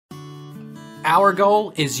Our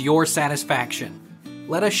goal is your satisfaction.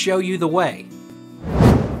 Let us show you the way.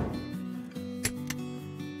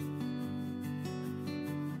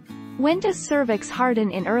 When does cervix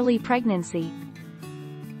harden in early pregnancy?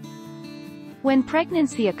 When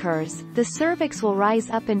pregnancy occurs, the cervix will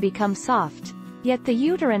rise up and become soft, yet the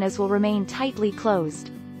uterus will remain tightly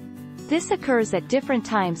closed. This occurs at different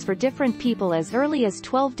times for different people, as early as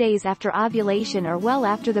 12 days after ovulation or well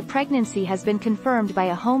after the pregnancy has been confirmed by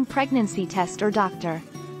a home pregnancy test or doctor.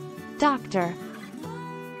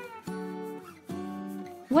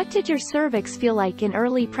 What did your cervix feel like in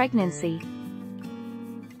early pregnancy?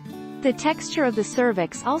 The texture of the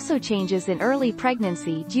cervix also changes in early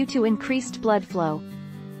pregnancy due to increased blood flow.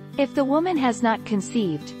 If the woman has not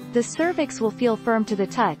conceived, the cervix will feel firm to the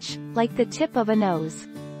touch, like the tip of a nose.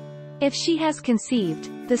 If she has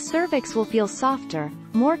conceived, the cervix will feel softer,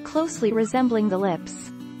 more closely resembling the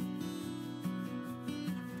lips.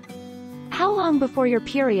 How long before your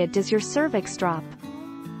period does your cervix drop?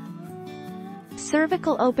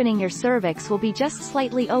 Cervical opening. Your cervix will be just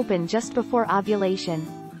slightly open just before ovulation.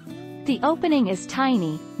 The opening is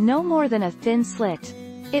tiny, no more than a thin slit.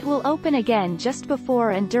 It will open again just before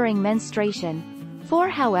and during menstruation.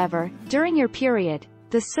 However, during your period,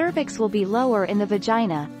 the cervix will be lower in the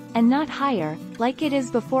vagina, and not higher, like it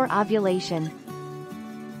is before ovulation.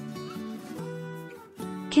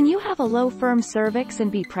 Can you have a low firm cervix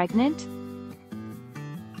and be pregnant?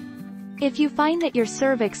 If you find that your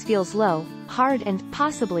cervix feels low, hard and,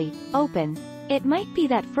 possibly, open, it might be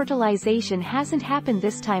that fertilization hasn't happened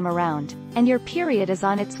this time around, and your period is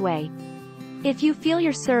on its way. If you feel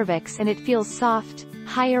your cervix and it feels soft,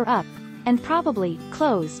 higher up, and probably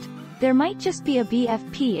closed, there might just be a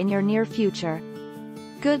BFP in your near future.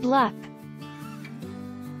 Good luck!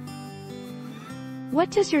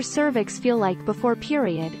 What does your cervix feel like before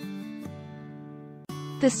period?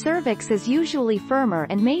 The cervix is usually firmer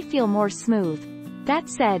and may feel more smooth. That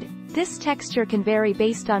said, this texture can vary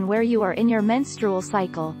based on where you are in your menstrual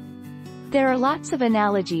cycle. There are lots of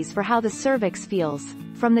analogies for how the cervix feels,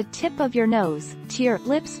 from the tip of your nose to your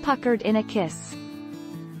lips puckered in a kiss.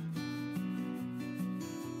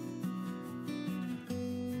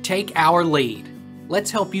 Take our lead. Let's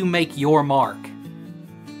help you make your mark.